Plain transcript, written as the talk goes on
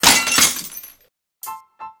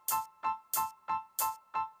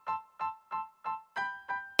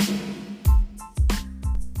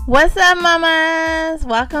What's up, mamas?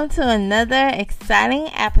 Welcome to another exciting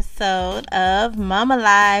episode of Mama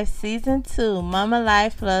Life Season 2, Mama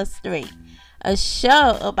Life Plus 3, a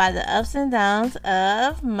show about the ups and downs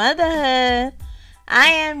of motherhood. I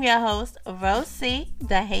am your host, Rosie,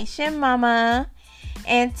 the Haitian mama,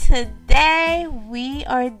 and today we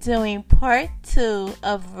are doing part 2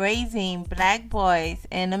 of raising black boys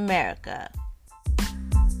in America.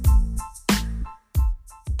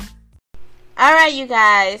 Alright, you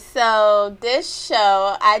guys, so this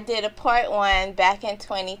show, I did a part 1 back in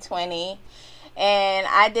 2020, and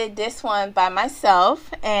I did this one by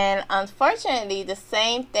myself, and unfortunately, the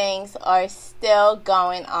same things are still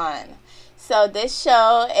going on. So this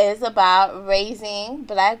show is about raising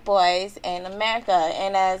black boys in America,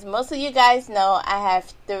 and as most of you guys know, I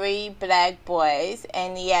have 3 black boys,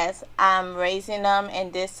 and yes, I'm raising them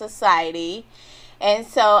in this society, and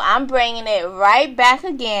so I'm bringing it right back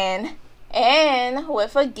again. And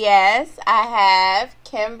with a guest, I have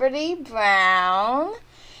Kimberly Brown,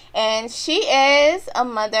 and she is a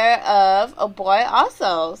mother of a boy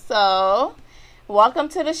also. So, welcome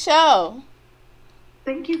to the show.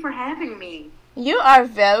 Thank you for having me. You are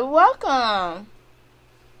very welcome.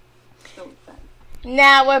 So excited.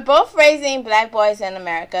 Now, we're both raising black boys in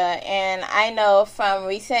America, and I know from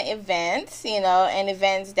recent events, and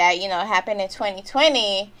events that, happened in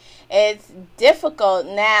 2020, it's difficult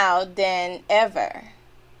now than ever.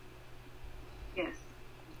 Yes.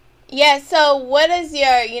 Yeah, so what is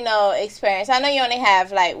your, experience? I know you only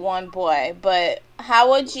have, one boy, but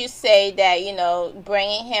how would you say that,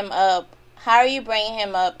 bringing him up, how are you bringing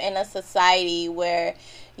him up in a society where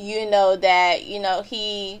you know that,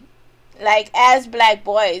 he, as black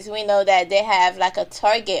boys, we know that they have, a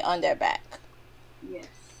target on their back? Yes.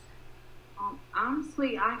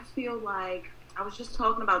 Honestly, I feel like, I was just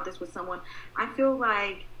talking about this with someone. I feel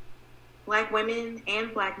like black women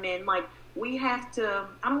and black men, we have to,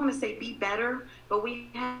 I don't want to say be better, but we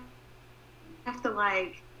have to,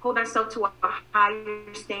 hold ourselves to a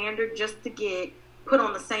higher standard just to get put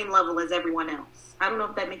on the same level as everyone else. I don't know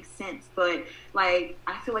if that makes sense, but, I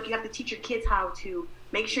feel like you have to teach your kids how to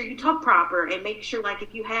make sure you talk proper and make sure,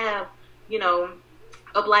 if you have,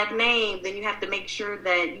 a black name, then you have to make sure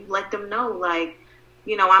that you let them know, I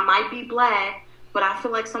might be black, but I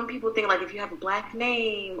feel like some people think, if you have a black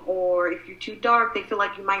name or if you're too dark, they feel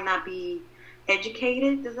like you might not be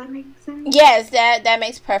educated. Does that make sense? Yes, that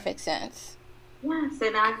makes perfect sense. Yes,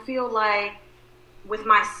 and I feel like with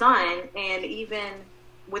my son and even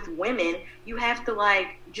with women, you have to,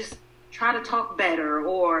 just try to talk better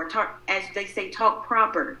or talk, as they say, talk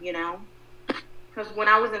proper, Because when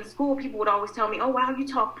I was in school, people would always tell me, oh, wow, you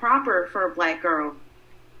talk proper for a black girl.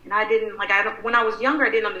 And I didn't, when I was younger, I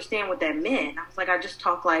didn't understand what that meant. I was like, I just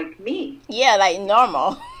talk like me. Yeah, like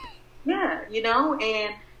normal. Yeah,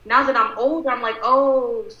 and now that I'm older, I'm like,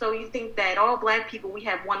 oh, so you think that all black people, we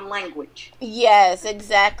have one language. Yes,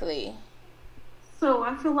 exactly. So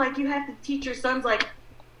I feel like you have to teach your sons,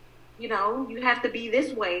 you have to be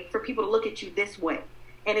this way for people to look at you this way.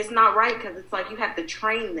 And it's not right because it's like you have to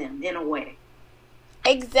train them in a way.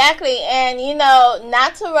 Exactly, and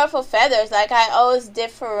not to ruffle feathers, I always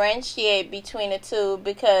differentiate between the two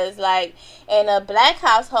because, in a black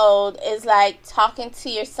household, it's like talking to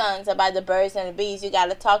your sons about the birds and the bees. You got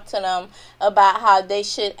to talk to them about how they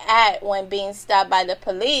should act when being stopped by the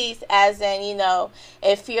police, as in,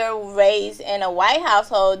 if you're raised in a white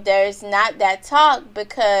household, there's not that talk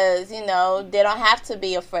because, they don't have to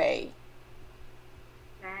be afraid.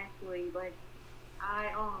 Exactly, but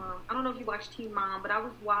I don't know if you watch Teen Mom, but I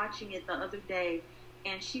was watching it the other day,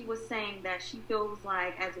 and she was saying that she feels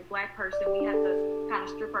like as a black person, we have to kind of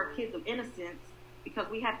strip our kids of innocence because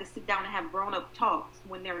we have to sit down and have grown-up talks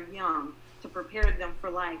when they're young to prepare them for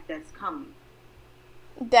life that's coming.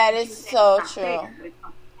 That is so true. It's something you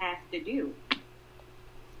have to do.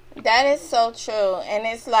 That is so true. And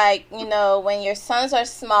it's when your sons are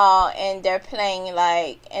small and they're playing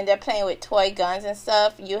with toy guns and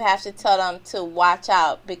stuff, you have to tell them to watch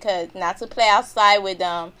out because not to play outside with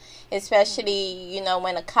them, especially,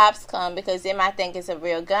 when the cops come because they might think it's a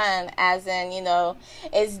real gun, as in,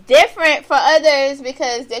 it's different for others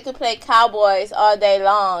because they could play cowboys all day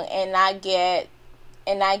long and not get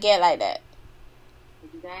like that.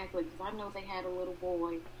 Exactly, because I know they had a little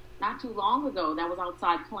boy not too long ago that was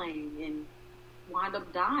outside playing and wound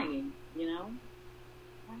up dying,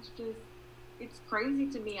 That's just, it's crazy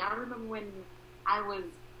to me. I remember when I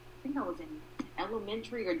think I was in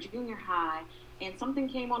elementary or junior high, and something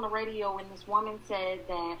came on the radio and this woman said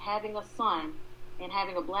that having a son and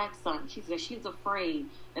having a black son, she said she's afraid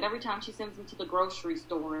that every time she sends him to the grocery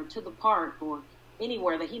store or to the park or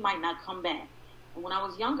anywhere that he might not come back. And when I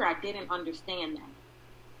was younger, I didn't understand that.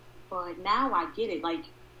 But now I get it. Like,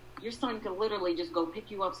 your son could literally just go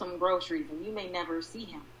pick you up some groceries and you may never see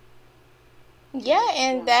him. Yeah,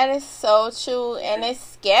 and that is so true, and it's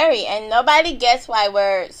scary, and nobody gets why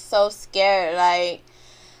we're so scared.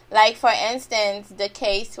 Like for instance, the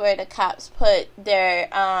case where the cops put their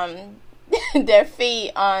their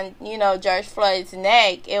feet on, you know, George Floyd's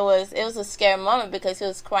neck. It was a scary moment because he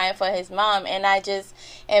was crying for his mom, and I just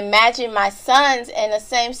imagine my sons in the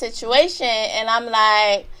same situation, and I'm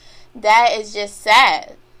like, that is just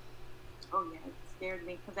sad. Oh yeah, it scared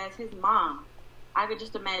me because as his mom, I could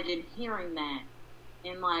just imagine hearing that,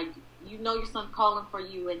 and like, you know, your son's calling for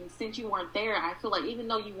you, and since you weren't there, I feel like even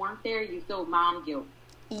though you weren't there, you feel mom guilt.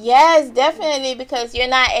 Yes, definitely, because you're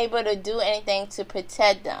not able to do anything to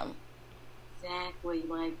protect them. Exactly.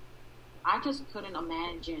 Like, I just couldn't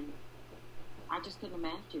imagine. I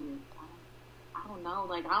don't know.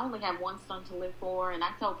 Like, I only have one son to live for, and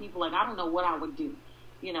I tell people, like, I don't know what I would do,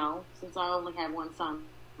 you know, since I only have one son.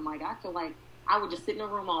 I'm like, I feel like I would just sit in a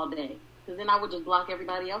room all day, because then I would just block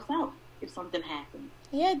everybody else out if something happened.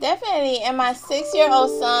 Yeah, definitely. And my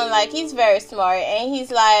 6-year-old son, like, he's very smart, and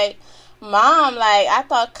he's like, Mom, like, I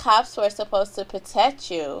thought cops were supposed to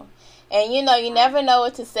protect you. And, you know, you never know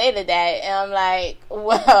what to say to that. And I'm like,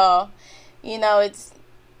 well, you know, it's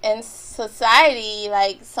in society,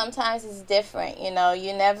 like, sometimes it's different. You know,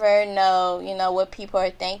 you never know, you know, what people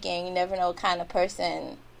are thinking. You never know what kind of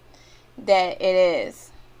person that it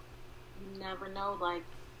is. You never know. Like,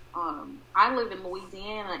 I live in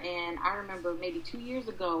Louisiana, and I remember maybe 2 years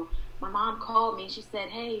ago, my mom called me and she said,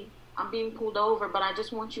 hey, I'm being pulled over, but I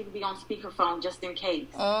just want you to be on speakerphone just in case.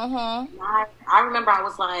 Mm-hmm. I remember I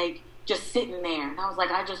was like, just sitting there, and I was like,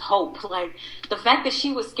 I just hope. Like, the fact that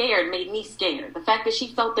she was scared made me scared. The fact that she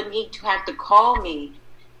felt the need to have to call me,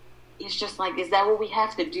 it's just like, is that what we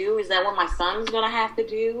have to do? Is that what my son's gonna have to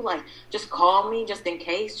do? Like, just call me just in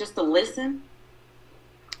case, just to listen?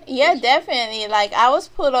 Yeah, definitely. Like, I was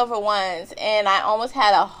pulled over once, and I almost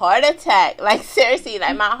had a heart attack. Like, seriously,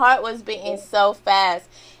 like, my heart was beating so fast.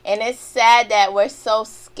 And it's sad that we're so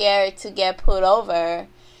scared to get pulled over.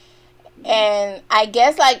 And I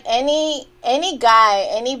guess, like, any guy,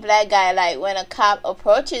 any black guy, like, when a cop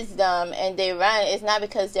approaches them and they run, it's not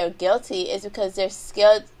because they're guilty. It's because they're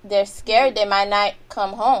scared they might not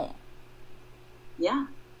come home. Yeah.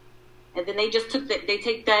 And then they just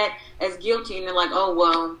take that as guilty, and they're like, oh,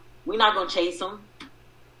 well, we're not going to chase them.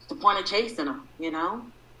 What's the point of chasing them, you know?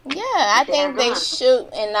 Yeah, I think they shoot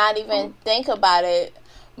and not even think about it.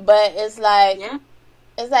 But it's like,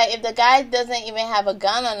 it's like if the guy doesn't even have a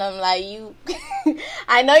gun on him, like, you,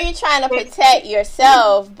 I know you're trying to protect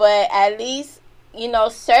yourself, but at least, you know,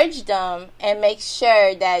 search them and make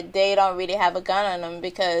sure that they don't really have a gun on them,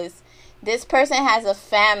 because this person has a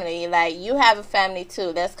family. Like, you have a family too.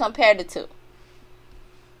 Let's compare the two.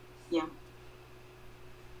 Yeah.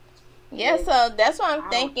 Yeah, so that's what I'm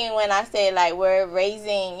thinking when I say, like, we're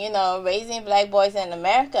raising black boys in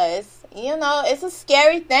America. It's, you know, it's a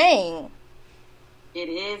scary thing. It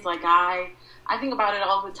is. Like, I think about it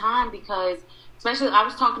all the time, because especially I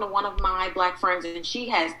was talking to one of my black friends, and she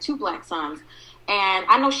has 2 black sons. And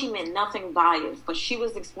I know she meant nothing biased, but she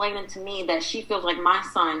was explaining to me that she feels like my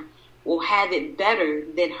son will have it better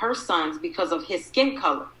than her sons because of his skin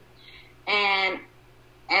color. And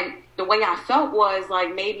the way I felt was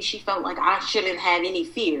like, maybe she felt like I shouldn't have any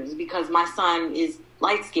fears because my son is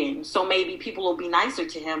light-skinned, so maybe people will be nicer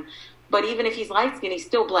to him. But even if he's light-skinned, he's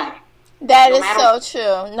still black. That is so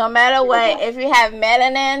true. No matter what, if you have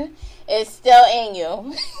melanin, it's still in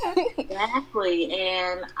you. Exactly.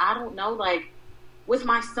 And I don't know, like, with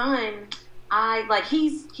my son,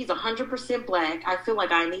 he's 100% black. I feel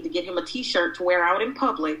like I need to get him a t-shirt to wear out in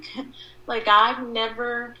public. Like, I've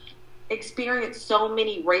never experienced so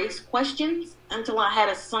many race questions until I had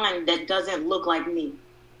a son that doesn't look like me.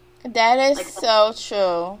 That is so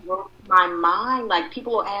true. My mind, like,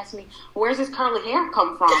 people will ask me, where's his curly hair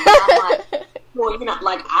come from? And I'm like, well, you know,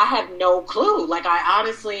 like, I have no clue. Like, I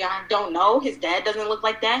don't know. His dad doesn't look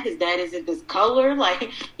like that. His dad isn't this color.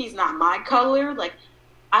 Like, he's not my color. Like,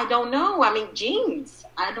 I don't know. I mean, genes.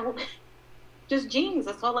 Just genes.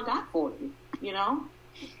 That's all I got for you, you know?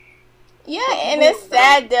 Yeah, and it's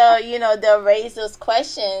sad they'll raise those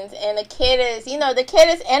questions, and the kid is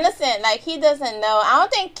innocent. Like, he doesn't know. I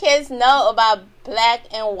don't think kids know about black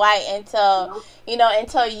and white until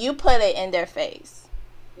you put it in their face.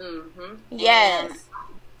 Mm-hmm. Yes. And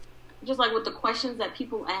just like with the questions that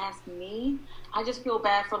people ask me, I just feel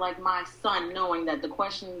bad for, like, my son, knowing that the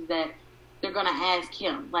questions that they're gonna ask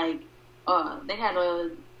him, like, they had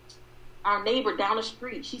our neighbor down the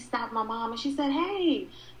street, she stopped my mom and she said, "Hey,"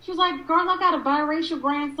 she was like, "Girl, I got a biracial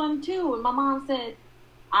grandson too." And my mom said,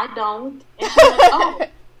 "I don't." And she was like, "Oh."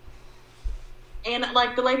 And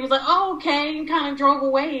like the lady was like, "Oh, okay," and kind of drove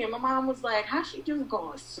away. And my mom was like, "How's she just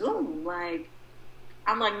gonna assume?" Like,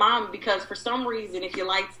 I'm like, "Mom, because for some reason, if you're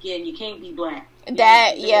light skinned, you can't be black."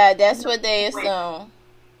 That's what they assume.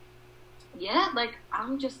 Yeah, like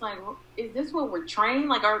I'm just like, is this what we're trained?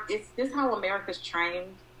 Like, is this how America's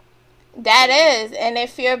trained? That is, and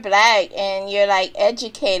if you're black and you're like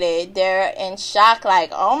educated, they're in shock.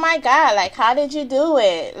 Like, oh my God, like how did you do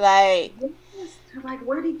it? Like, like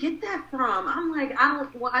where did he get that from? I'm like,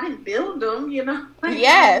 I didn't build them, you know. Like,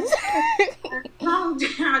 yes,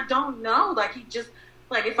 I don't know. Like he just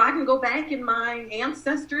like if I can go back in my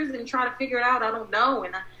ancestors and try to figure it out, I don't know.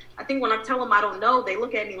 And I think when I tell them I don't know, they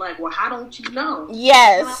look at me like, "Well, how don't you know?"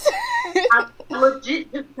 Yes, I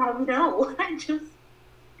legit just don't know. I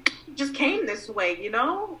just came this way, you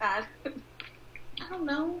know. I don't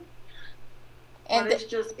know, and but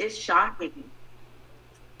it's shocking.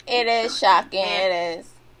 It is shocking. It is.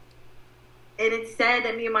 And it's sad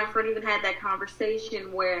that me and my friend even had that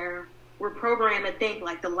conversation where we're programmed to think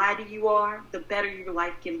like the lighter you are, the better your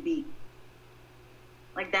life can be.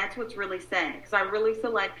 Like that's what's really sad because I really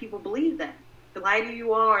feel like people believe that. The lighter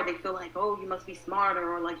you are, they feel like, oh, you must be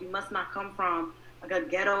smarter or like you must not come from like a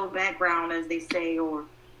ghetto background, as they say, or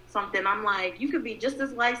something. I'm like, you could be just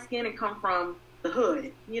as light skinned and come from the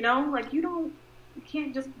hood, you know? Like you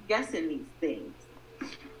can't just guess in these things.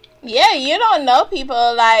 Yeah, you don't know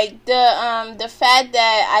people. Like the fact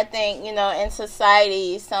that I think, you know, in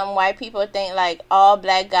society some white people think like all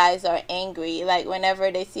black guys are angry. Like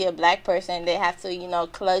whenever they see a black person they have to, you know,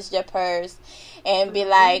 clutch their purse and be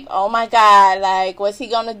like, "Oh my God, like what's he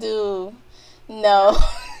gonna do?" No.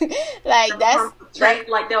 Like that's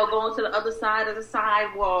like they'll go onto the other side of the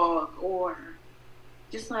sidewalk or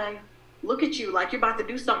just like look at you like you're about to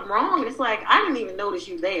do something wrong. And it's like I didn't even notice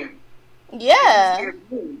you there. Yeah.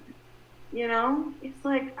 You know, it's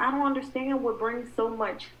like I don't understand what brings so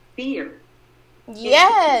much fear.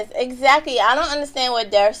 Yes, exactly. I don't understand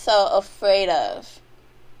what they're so afraid of.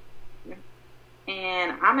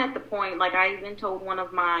 And I'm at the point, like I even told one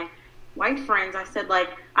of my white friends, I said, like,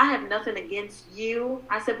 I have nothing against you.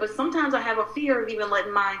 I said, but sometimes I have a fear of even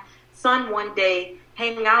letting my son one day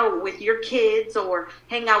hang out with your kids or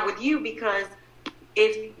hang out with you because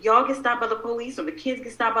if y'all get stopped by the police or the kids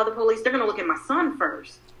get stopped by the police, they're going to look at my son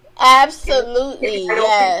first. Absolutely,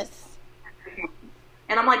 yes.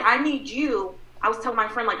 And I'm like, I need you. I was telling my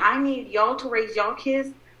friend, like, I need y'all to raise y'all kids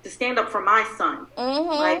to stand up for my son. Mm-hmm.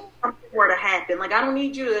 Like, something were to happen. Like, I don't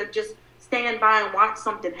need you to just stand by and watch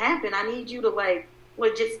something happen. I need you to, like,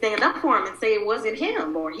 legit stand up for him and say it wasn't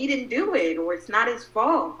him or he didn't do it or it's not his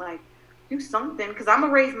fault. Like, do something because I'm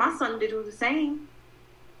going to raise my son to do the same.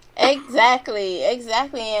 Exactly.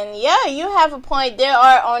 And yeah, you have a point. They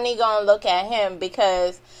are only going to look at him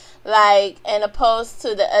because, like, and opposed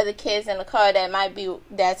to the other kids in the car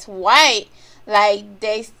that's white,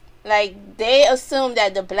 they assume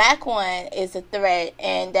that the black one is a threat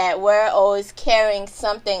and that we're always carrying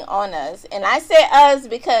something on us. And I say us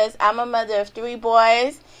because I'm a mother of 3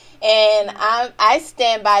 boys and I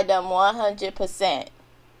stand by them 100%. Mm-hmm.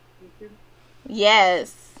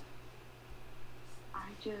 Yes.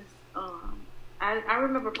 I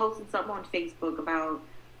remember posting something on Facebook about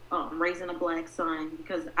raising a black son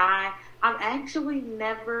because I've actually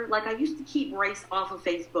never, like, I used to keep race off of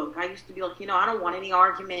Facebook. I used to be like, you know, I don't want any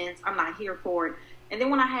arguments. I'm not here for it. And then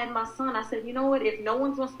when I had my son, I said, you know what? If no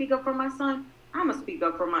one's going to speak up for my son, I'm going to speak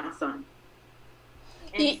up for my son.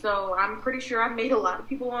 And so I'm pretty sure I've made a lot of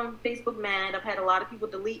people on Facebook mad. I've had a lot of people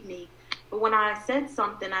delete me. But when I said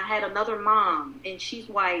something, I had another mom, and she's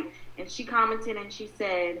white, and she commented and she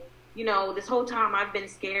said, you know, this whole time I've been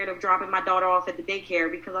scared of dropping my daughter off at the daycare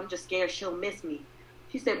because I'm just scared she'll miss me.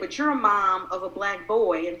 She said, but you're a mom of a black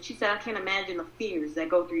boy. And she said, I can't imagine the fears that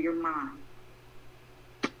go through your mind.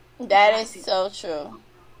 That is so true.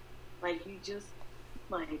 Like, you just,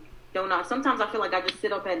 like, don't know. Sometimes I feel like I just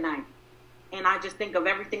sit up at night and I just think of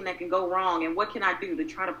everything that can go wrong and what can I do to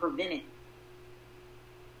try to prevent it.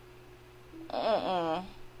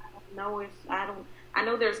 I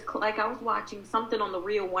know there's, like, I was watching something on The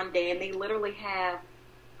Real one day, and they literally have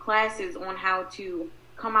classes on how to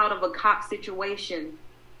come out of a cop situation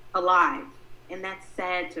alive, and that's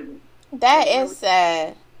sad to me. That is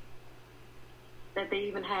sad. That they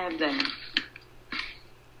even have that.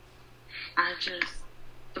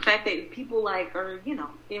 The fact that people, like, are, you know,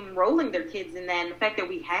 enrolling their kids in that, and the fact that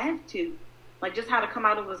we have to, like, just how to come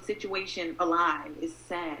out of a situation alive is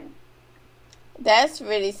sad. That's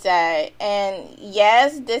really sad. And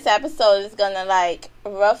yes, this episode is gonna like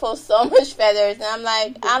ruffle so much feathers. And I'm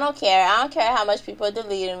like, I don't care. I don't care how much people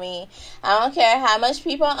delete me. I don't care how much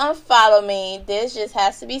people unfollow me. This just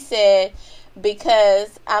has to be said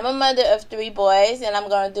because I'm a mother of 3 boys and I'm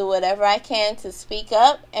gonna do whatever I can to speak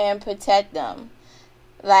up and protect them.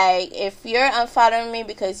 Like, if you're unfollowing me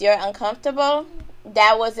because you're uncomfortable,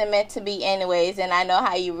 that wasn't meant to be anyways, and I know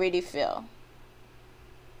how you really feel.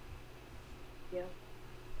 Yeah.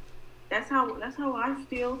 That's how I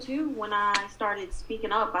feel too. When I started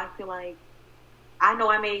speaking up, I feel like I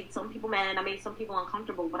know I made some people mad, I made some people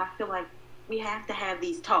uncomfortable, but I feel like we have to have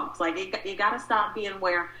these talks. Like, it got to stop being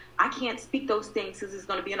where I can't speak those things because it's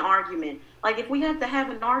going to be an argument. Like, if we have to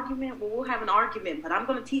have an argument, well, we'll have an argument, but I'm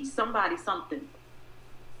going to teach somebody something,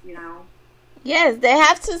 you know? Yes, they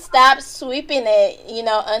have to stop sweeping it,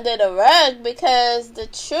 under the rug because the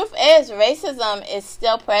truth is racism is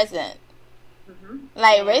still present. Mm-hmm.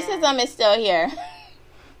 Like, yeah. Racism is still here.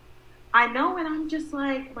 I know, and I'm just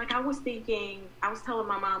like I was telling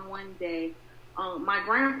my mom one day, my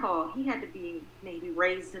grandpa, he had to be maybe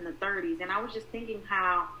raised in the 30s, and I was just thinking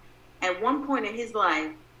how at one point in his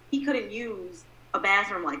life, he couldn't use a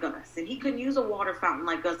bathroom like us, and he couldn't use a water fountain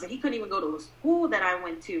like us, and he couldn't even go to a school that I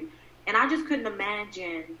went to. And I just couldn't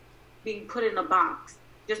imagine being put in a box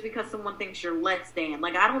just because someone thinks you're less than.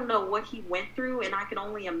 Like, I don't know what he went through, and I can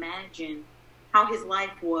only imagine how his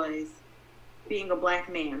life was being a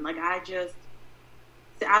black man. Like, I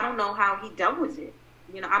don't know how he dealt with it.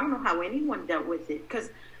 I don't know how anyone dealt with it. Because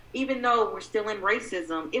even though we're still in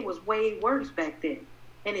racism, it was way worse back then.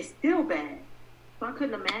 And it's still bad. So I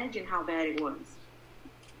couldn't imagine how bad it was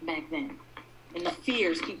back then. And the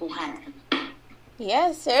fears people had.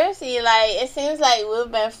 Yeah, seriously, like, it seems like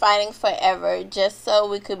we've been fighting forever just so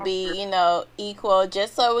we could be, equal,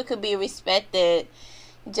 just so we could be respected,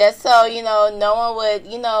 just so, no one would,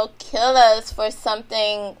 kill us for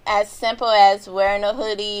something as simple as wearing a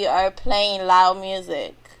hoodie or playing loud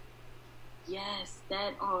music. Yes,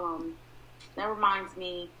 that reminds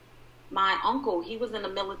me, my uncle, he was in the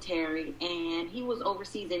military, and he was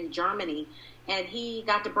overseas in Germany, and he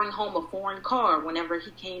got to bring home a foreign car whenever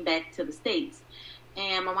he came back to the States.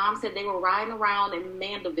 And my mom said they were riding around in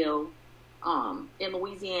Mandeville, in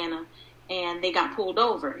Louisiana, and they got pulled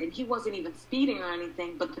over. And he wasn't even speeding or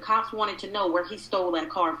anything, but the cops wanted to know where he stole that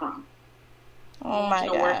car from. Oh, my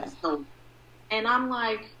God. Where he stole. And I'm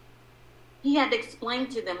like, he had to explain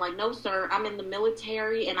to them, like, no, sir, I'm in the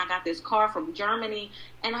military, and I got this car from Germany.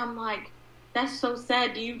 And I'm like, that's so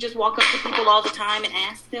sad. Do you just walk up to people all the time and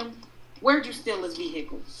ask them, where'd you steal his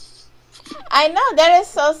vehicle? I know, that is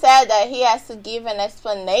so sad that he has to give an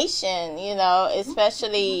explanation,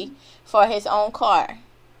 especially for his own car.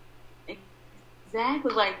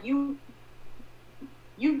 Exactly. Like, you've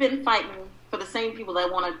been fighting for the same people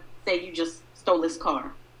that want to say you just stole this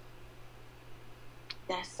car.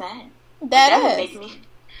 That's sad. That would make me.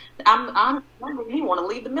 I'm wondering, he want to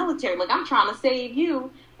leave the military. Like, I'm trying to save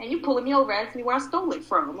you, and you pulling me over, asking me where I stole it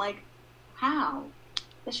from. Like, how?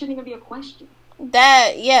 That shouldn't even be a question.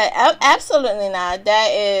 Absolutely not.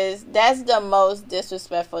 That's the most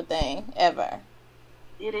disrespectful thing ever.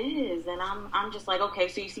 It is, and I'm just like, okay,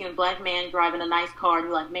 so you see a black man driving a nice car, and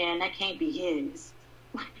you're like, man, that can't be his.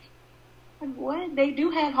 Like, what? They do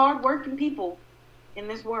have hard-working people in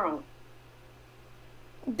this world.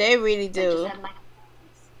 They really do.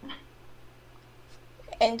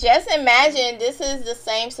 And just imagine, this is the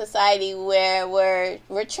same society where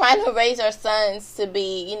we're trying to raise our sons to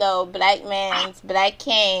be, black men, black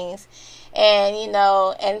kings, and,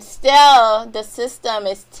 and still the system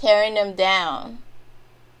is tearing them down.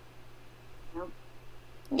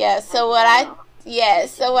 Yeah, so what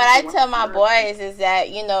I tell my boys is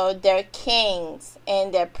that, they're kings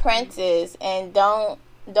and they're princes, and don't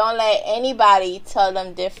let anybody tell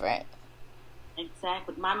them different.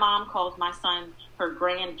 Exactly. My mom calls my son her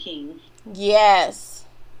grand king. Yes.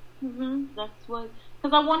 That's what,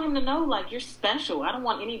 because I want him to know, like, you're special. I don't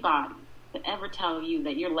want anybody to ever tell you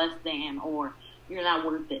that you're less than or you're not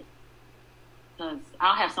worth it. Because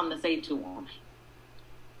I'll have something to say to him.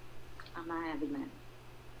 I'm not having that.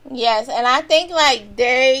 Yes, and I think, like,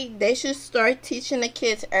 they should start teaching the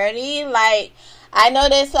kids early. Like, I know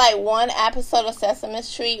there's, like, one episode of Sesame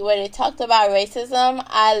Street where they talked about racism.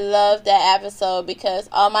 I love that episode because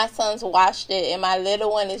all my sons watched it, and my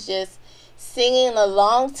little one is just singing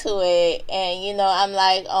along to it. And, I'm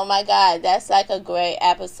like, oh, my God, that's, like, a great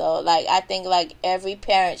episode. Like, I think, like, every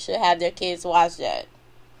parent should have their kids watch that.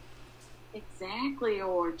 Exactly,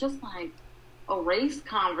 or just, like, a race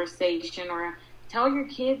conversation, or tell your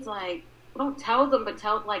kids, like, don't tell them, but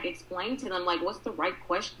explain to them, like, what's the right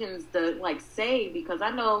questions to, like, say, because I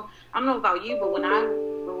don't know about you, but when I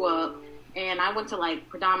grew up and I went to, like,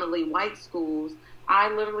 predominantly white schools, I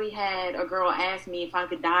literally had a girl ask me if I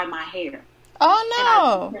could dye my hair.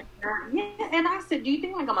 Oh, no. And I said, do you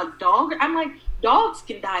think, like, I'm a dog? I'm like, dogs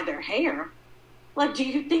can dye their hair. Like, do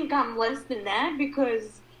you think I'm less than that?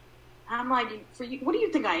 Because I'm like, for you, what do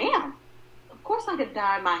you think I am? Of course I could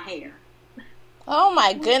dye my hair. Oh,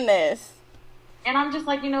 my goodness. And I'm just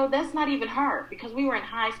like, that's not even her, because we were in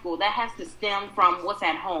high school. That has to stem from what's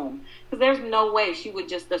at home. Because there's no way she would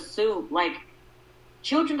just assume, like,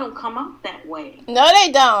 children don't come up that way. No,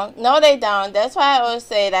 they don't. That's why I always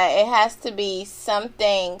say that it has to be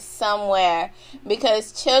something somewhere,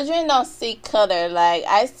 because children don't see color. Like,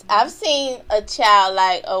 I've seen a child,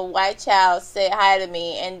 like a white child, say hi to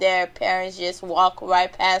me, and their parents just walk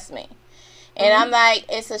right past me. And I'm like,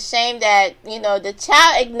 it's a shame that, the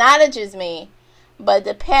child acknowledges me, but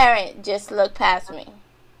the parent just looked past me.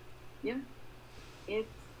 Yeah.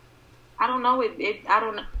 I don't know. I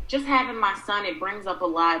don't know. Just having my son, it brings up a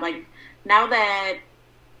lot. Like, now that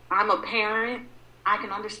I'm a parent, I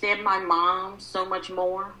can understand my mom so much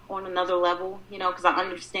more on another level, because I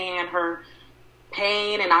understand her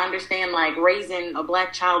pain, and I understand, like, raising a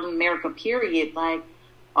black child in America, period. Like,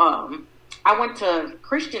 I went to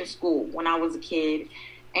Christian school when I was a kid,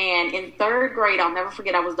 and in 3rd grade, I'll never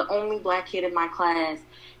forget, I was the only black kid in my class,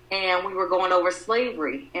 and we were going over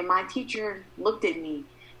slavery, and my teacher looked at me,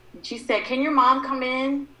 and she said, "Can your mom come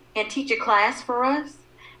in and teach a class for us?"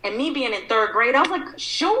 And me being in 3rd grade, I was like,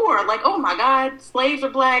 sure. Like, oh my God, slaves are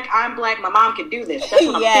black, I'm black, my mom can do this. That's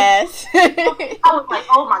what I'm yes. thinking. I was like,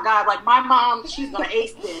 oh my God, like, my mom, she's going to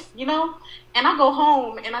ace this, And I go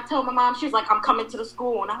home and I tell my mom, she's like, I'm coming to the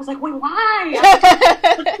school. And I was like, wait, why?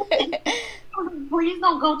 Please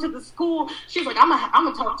don't go to the school. She's like, I'm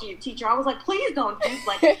gonna talk to your teacher. I was like, please don't. She's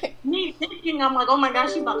like, me thinking, I'm like, oh my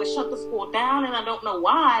gosh, she's about to shut the school down, and I don't know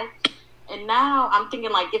why. And now I'm thinking,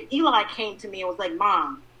 like, if Eli came to me and was like,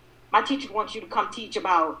 Mom, my teacher wants you to come teach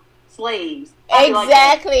about slaves.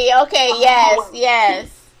 Exactly. Like, okay,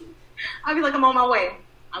 yes. I'd be like, I'm on my way.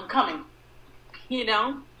 I'm coming.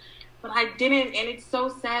 But I didn't, and it's so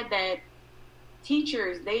sad that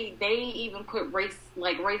teachers, they even put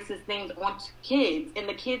racist things on kids, and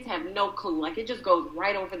the kids have no clue. Like, it just goes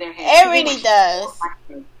right over their head. It really does.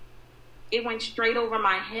 It went straight over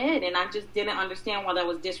my head, and I just didn't understand why that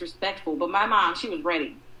was disrespectful. But my mom, she was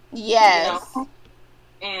ready. Yes.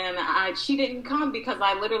 And she didn't come because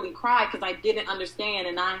I literally cried because I didn't understand,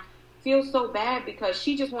 and I feel so bad because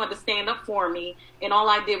she just wanted to stand up for me, and all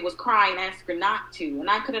I did was cry and ask her not to. And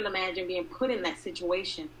I couldn't imagine being put in that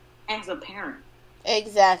situation as a parent.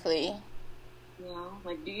 Exactly.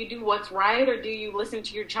 Like, do you do what's right, or do you listen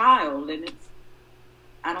to your child? And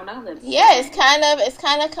I don't know. It's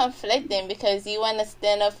kind of conflicting, because you want to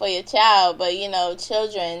stand up for your child, but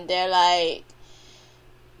children, they're like,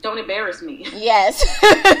 don't embarrass me. Yes.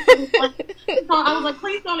 I was like,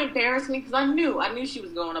 please don't embarrass me, because I knew she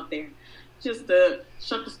was going up there just to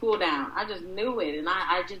shut the school down. I just knew it, and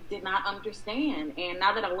I just did not understand. And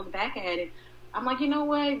now that I look back at it, I'm like, you know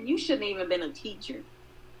what? You shouldn't even been a teacher.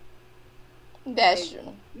 That's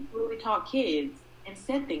true. You really taught kids and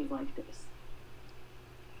said things like this.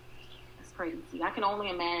 That's crazy. I can only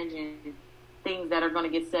imagine things that are going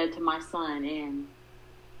to get said to my son, and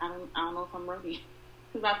I don't know if I'm ready.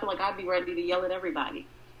 Because I feel like I'd be ready to yell at everybody.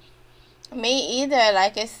 Me either.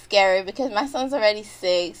 Like, it's scary because my son's already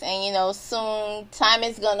 6, and soon time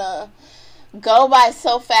is gonna go by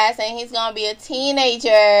so fast, and he's gonna be a teenager,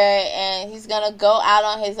 and he's gonna go out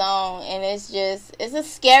on his own, and it's a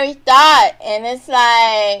scary thought. And it's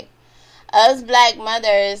like, us black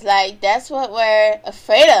mothers, like, that's what we're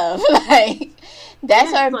afraid of. Like,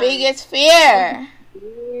 that's our biggest fear.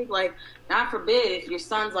 Like, God forbid, if your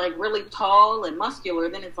son's, like, really tall and muscular,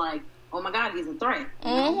 then it's like, oh my God, he's a threat.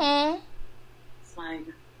 It's like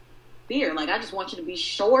fear. Like, I just want you to be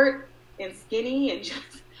short and skinny and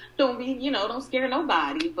just don't be, don't scare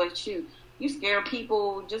nobody. But you scare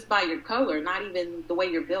people just by your color, not even the way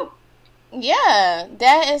you're built. Yeah,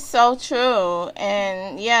 that is so true.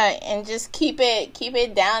 And and just keep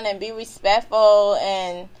it down and be respectful.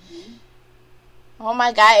 And oh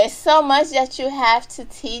my God, it's so much that you have to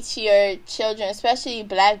teach your children, especially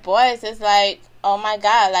black boys. It's like, oh my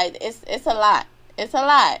God, like, it's a lot. It's a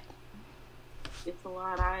lot. It's a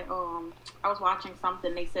lot. I was watching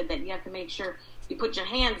something. They said that you have to make sure you put your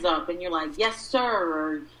hands up and you're like, yes, sir,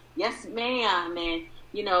 or yes, ma'am. And,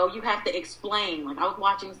 you have to explain. Like, I was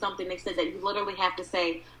watching something. They said that you literally have to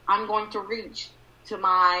say, I'm going to reach to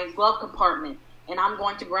my glove compartment and I'm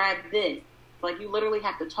going to grab this. Like, you literally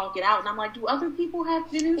have to talk it out. And I'm like, do other people have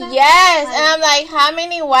to do that? Yes, like, and I'm like, how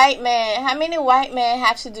many white men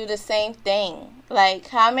have to do the same thing? Like,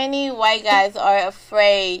 how many white guys are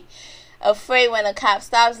afraid when a cop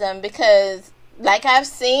stops them? Because, like, I've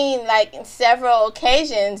seen, like, in several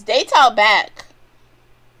occasions, they talk back.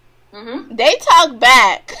 Mm-hmm. They talk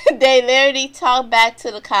back. They literally talk back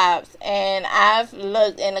to the cops. And I've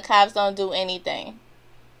looked, and the cops don't do anything.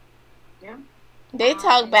 Yeah. They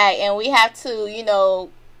talk back, and we have to,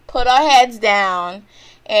 put our heads down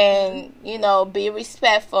and, be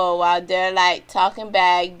respectful while they're, like, talking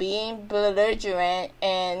back, being belligerent.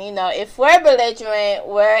 And, if we're belligerent,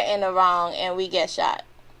 we're in the wrong, and we get shot.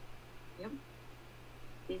 Yep.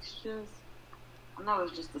 It's just, I know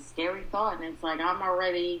it's just a scary thought, and it's like, I'm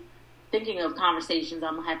already thinking of conversations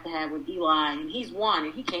I'm going to have with Eli, and he's one,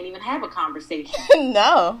 and he can't even have a conversation.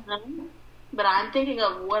 No. But I'm thinking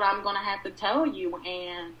of what I'm going to have to tell you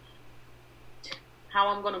and how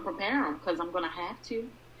I'm going to prepare him, because I'm going to have to.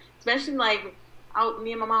 Especially, like,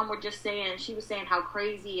 me and my mom were just saying, she was saying how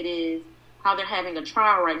crazy it is, how they're having a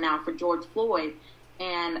trial right now for George Floyd.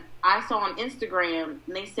 And I saw on Instagram,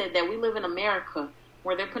 and they said that we live in America,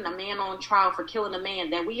 where they're putting a man on trial for killing a man,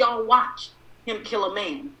 that we all watched him kill a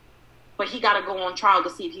man. But he got to go on trial to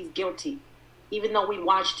see if he's guilty, even though we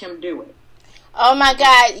watched him do it. Oh my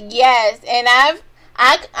God, yes. And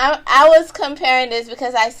I was comparing this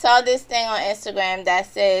because I saw this thing on Instagram that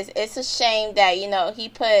says it's a shame that, he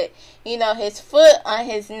put, his foot on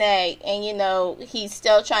his neck and, he's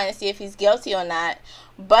still trying to see if he's guilty or not.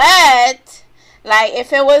 But, like,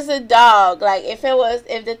 if it was a dog, like, if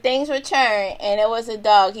the things were turned and it was a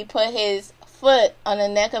dog, he put his foot on the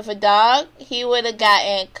neck of a dog, he would have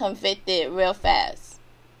gotten convicted real fast.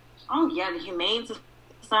 Oh, yeah, the Humane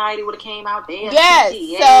Society would have came out there.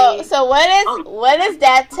 Yes. So what is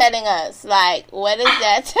that telling us? Like, what is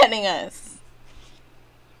that telling us?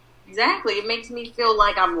 Exactly. It makes me feel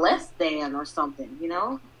like I'm less than or something,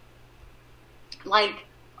 Like,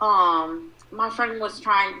 my friend was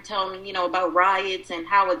trying to tell me, about riots and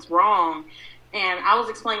how it's wrong. And I was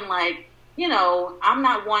explaining, like, I'm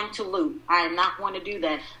not one to loot. I am not one to do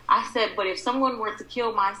that. I said, but if someone were to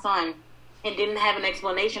kill my son and didn't have an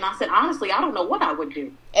explanation, I said, honestly, I don't know what I would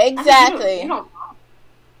do. Exactly. Said,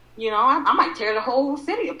 I might tear the whole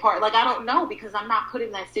city apart. Like, I don't know, because I'm not put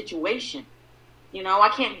in that situation.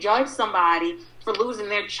 I can't judge somebody for losing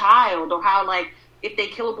their child, or how, like, if they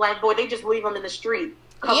kill a black boy, they just leave him in the street,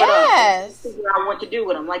 covered up, and figure out what to do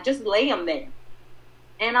with him. Like, just lay him there.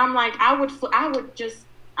 And I'm like, I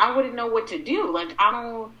wouldn't know what to do. Like, I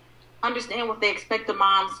don't understand what they expect the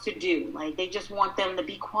moms to do. Like, they just want them to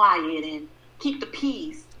be quiet and keep the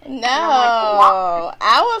peace. No, like,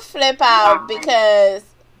 I would flip out because,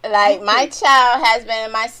 like, my child has been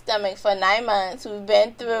in my stomach for 9 months. We've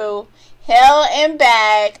been through hell and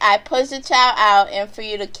back. I pushed the child out, and for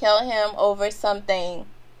you to kill him over something,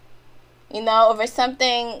 over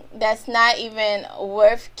something that's not even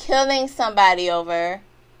worth killing somebody over,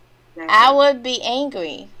 I would be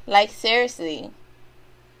angry. Like, seriously.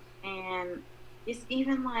 And it's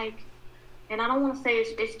even like, and I don't want to say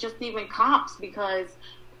it's just even cops, because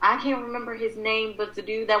I can't remember his name, but the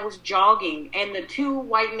dude that was jogging, and the two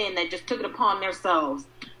white men that just took it upon themselves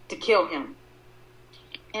to kill him.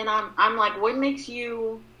 And I'm like, what makes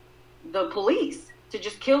you the police to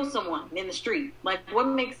just kill someone in the street? Like, what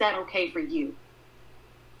makes that okay for you?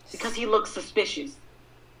 Because he looks suspicious.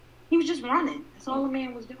 He was just running. That's all the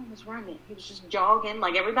man was doing, was running. He was just jogging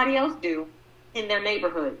like everybody else do in their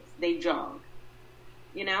neighborhoods. They jog.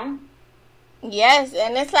 Yes,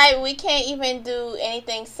 and it's like we can't even do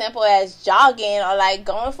anything simple as jogging or like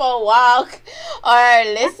going for a walk or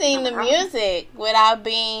listening to music without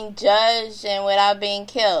being judged and without being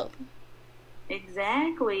killed.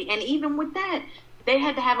 Exactly. And even with that, they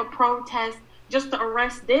had to have a protest just to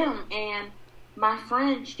arrest them. And my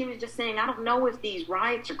friend, she was just saying, I don't know if these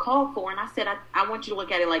riots are called for. And I said, I want you to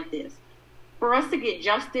look at it like this. For us to get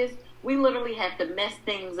justice, we literally have to mess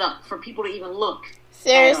things up for people to even look.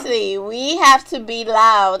 Seriously, we have to be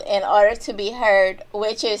loud in order to be heard,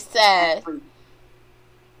 which is sad. Exactly.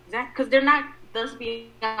 Because they're not, let's be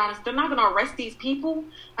honest, they're not going to arrest these people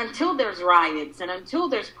until there's riots and until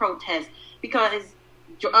there's protests. Because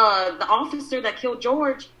the officer that killed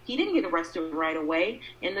George, he didn't get arrested right away.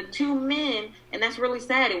 And the two men, and that's really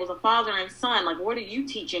sad, it was a father and son. Like, what are you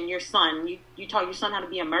teaching your son? You taught your son how to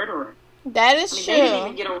be a murderer. That is true. They didn't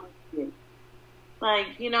even get arrested.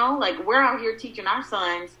 Like, like we're out here teaching our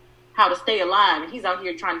sons how to stay alive, and he's out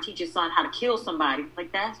here trying to teach his son how to kill somebody.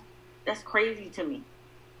 Like, that's crazy to me.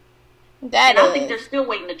 I think they're still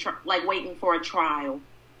waiting for a trial.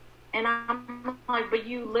 And I'm like, but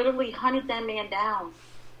you literally hunted that man down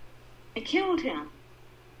and killed him.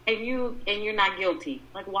 And you're not guilty.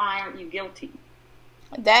 Like, why aren't you guilty?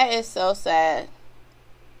 That is so sad.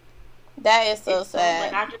 That is so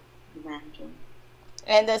sad. Like, I just imagine.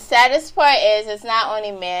 And the saddest part is, it's not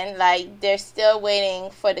only men. Like, they're still waiting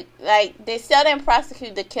for they still didn't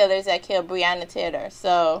prosecute the killers that killed Breonna Taylor.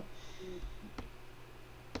 So,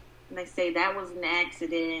 and they say that was an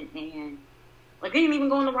accident, and like, they didn't even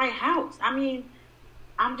go in the right house. I mean,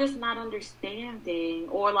 I'm just not understanding.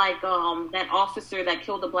 Or like that officer that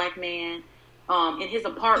killed a black man in his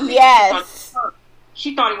apartment. Yes.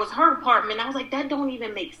 She thought it was her apartment. I was like, that don't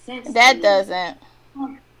even make sense. That doesn't.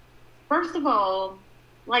 First of all,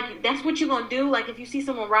 like, that's what you're going to do? Like, if you see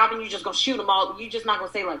someone robbing, you just going to shoot them all. You're just not going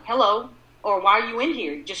to say, like, hello, or why are you in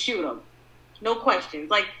here? Just shoot them. No questions.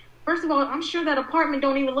 Like, first of all, I'm sure that apartment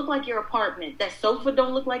don't even look like your apartment. That sofa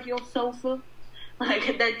don't look like your sofa.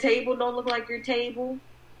 Like, that table don't look like your table.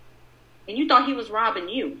 And you thought he was robbing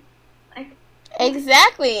you. Like,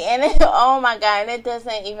 exactly. And oh my God, and it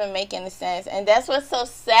doesn't even make any sense. And that's what's so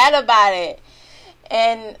sad about it.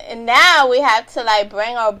 And now we have to, like,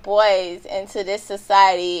 bring our boys into this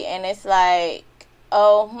society, and it's like,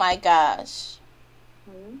 oh my gosh.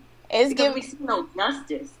 Mm-hmm. It's because we see no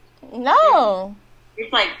justice. No.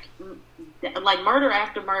 It's like murder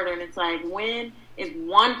after murder, and it's like, when is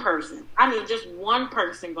one person, I mean, just one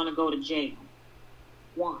person going to go to jail?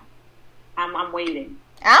 One. I'm waiting.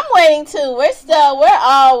 I'm waiting too. We're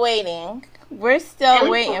all waiting. We're still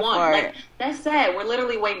waiting for it. That's sad. We're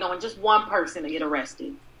literally waiting on just one person to get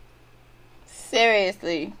arrested.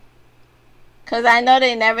 Seriously. Because I know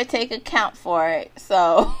they never take account for it,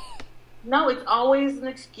 so. No, it's always an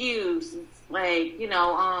excuse. It's like,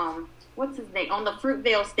 what's his name? On the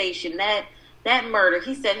Fruitvale station, that murder,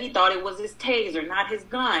 he said he thought it was his taser, not his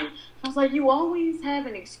gun. I was like, you always have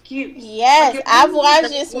an excuse. Yes, like, I've watched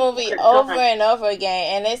this movie over and over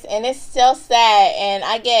again, and it's still sad. And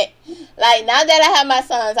I get, like, now that I have my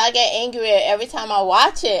sons, I get angrier every time I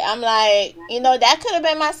watch it. I'm like, that could have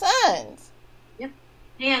been my sons. Yep,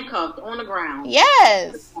 handcuffed on the ground.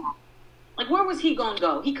 Yes. Like, where was he gonna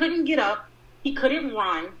go? He couldn't get up. He couldn't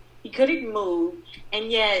run. He couldn't move,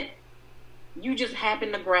 and yet you just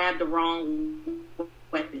happened to grab the wrong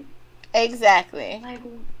weapon. Exactly. Like,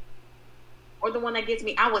 or the one that gets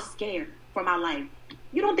me, I was scared for my life.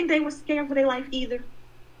 You don't think they were scared for their life either?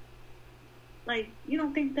 Like, you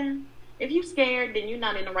don't think that? If you're scared, then you're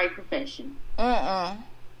not in the right profession. I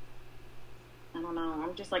don't know.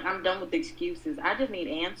 I'm just like, I'm done with excuses. I just need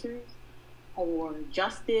answers or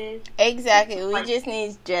justice. Exactly. We just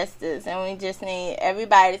need justice, and we just need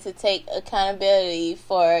everybody to take accountability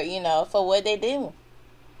for, for what they do.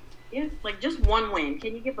 Yeah, like, just one win.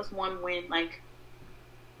 Can you give us one win? Like,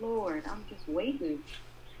 Lord, I'm just waiting.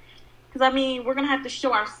 Because, I mean, we're going to have to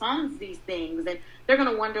show our sons these things, and they're going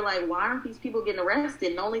to wonder, like, why aren't these people getting arrested?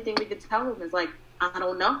 And the only thing we could tell them is, like, I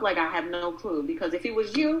don't know. Like, I have no clue. Because if it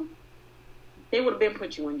was you, they would have been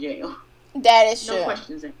put you in jail. That is true. No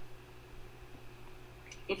questions.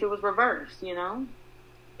 If it was reversed,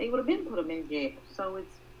 they would have been put them in jail. So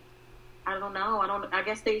it's, I don't know. I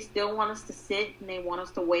guess they still want us to sit, and they want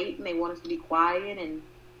us to wait, and they want us to be quiet and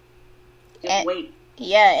just wait.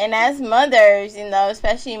 Yeah, and as mothers,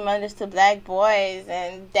 especially mothers to black boys,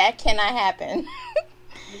 and that cannot happen.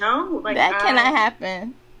 No, like, that cannot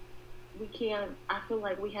happen. We can't. I feel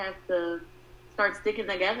like we have to start sticking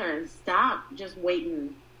together and stop just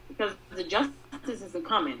waiting, because the justice isn't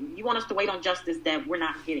coming. You want us to wait on justice that we're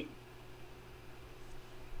not getting.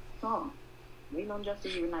 So, waiting on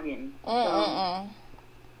justice we're not getting.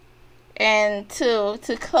 And to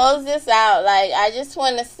close this out, like, I just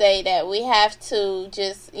want to say that we have to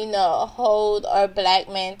just, hold our black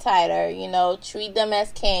men tighter, treat them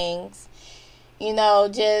as kings,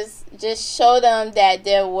 just show them that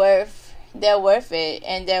they're worth it,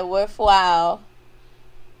 and they're worthwhile.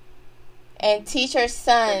 And teach our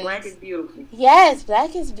sons. Black is beautiful. Yes,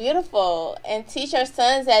 black is beautiful. And teach our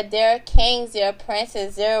sons that they're kings, they're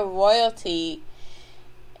princes, they're royalty.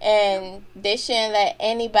 And they shouldn't let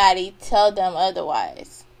anybody tell them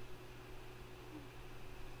otherwise.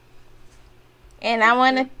 And I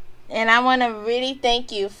want to really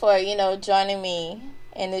thank you for, joining me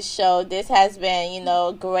in this show. This has been,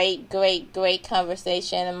 great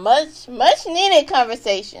conversation, and much needed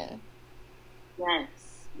conversation.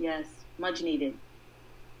 Yes, much needed.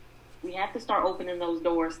 We have to start opening those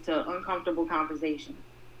doors to uncomfortable conversation.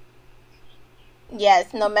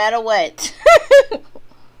 Yes, no matter what.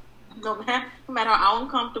 No matter how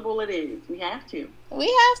uncomfortable it is, we have to. We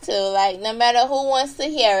have to. Like, no matter who wants to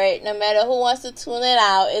hear it, no matter who wants to tune it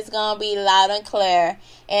out, it's going to be loud and clear.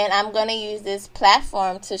 And I'm going to use this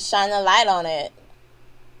platform to shine a light on it.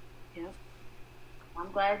 Yep.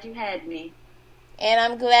 I'm glad you had me. And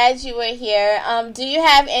I'm glad you were here. Do you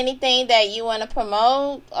have anything that you want to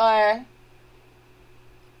promote or?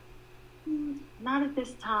 Not at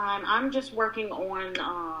this time. I'm just working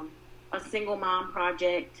on a single mom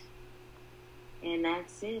project. And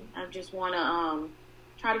that's it. I just want to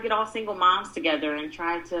try to get all single moms together and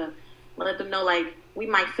try to let them know, like, we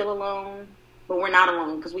might feel alone, but we're not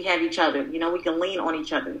alone because we have each other. You know, we can lean on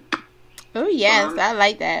each other. Oh, yes. I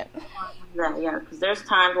like that. Yeah, because there's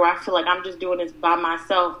times where I feel like I'm just doing this by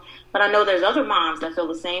myself, but I know there's other moms that feel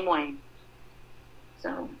the same way.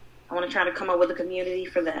 So I want to try to come up with a community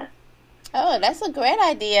for that. Oh, that's a great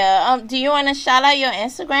idea. Do you want to shout out your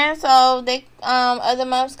Instagram so they other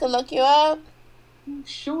moms could look you up?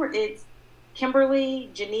 Sure, it's Kimberly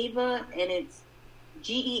Geneva, and it's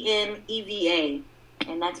Geneva,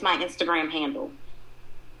 and that's my Instagram handle.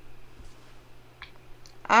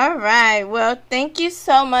 All right. Well, thank you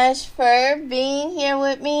so much for being here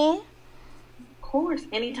with me. Of course,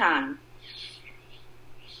 anytime.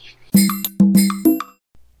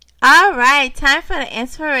 All right, time for the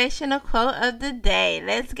inspirational quote of the day.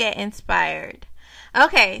 Let's get inspired.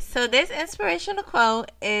 Okay, so this inspirational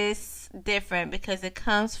quote is different because it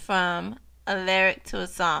comes from a lyric to a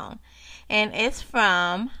song. And it's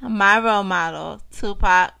from my role model,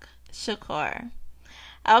 Tupac Shakur.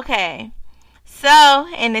 Okay, so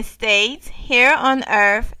in the States, here on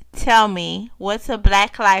earth, tell me, what's a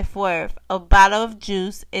black life worth? A bottle of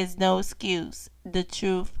juice is no excuse. The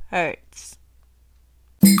truth hurts.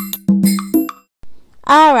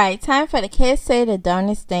 Alright, time for the Kids Say the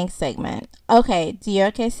Darnest Things segment. Okay, do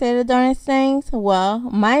your kids say the darnest things? Well,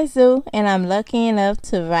 mine do, and I'm lucky enough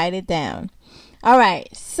to write it down.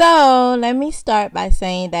 Alright, so let me start by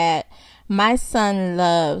saying that my son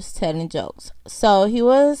loves telling jokes. So he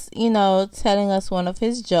was, telling us one of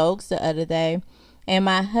his jokes the other day, and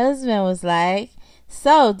my husband was like,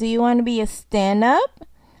 so, do you want to be a stand-up?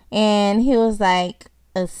 And he was like,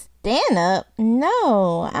 a stand-up?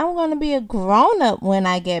 No, I'm going to be a grown-up when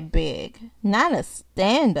I get big, not a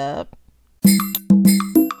stand-up.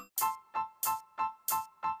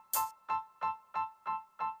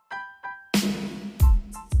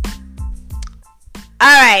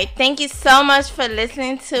 Alright, thank you so much for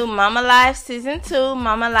listening to Mama Life Season 2,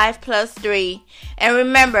 Mama Life Plus 3. And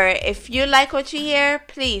remember, if you like what you hear,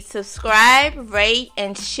 please subscribe, rate,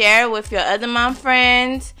 and share with your other mom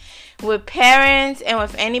friends, with parents, and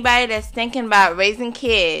with anybody that's thinking about raising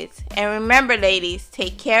kids. And remember, ladies,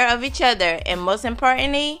 take care of each other. And most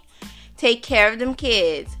importantly, take care of them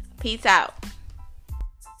kids. Peace out.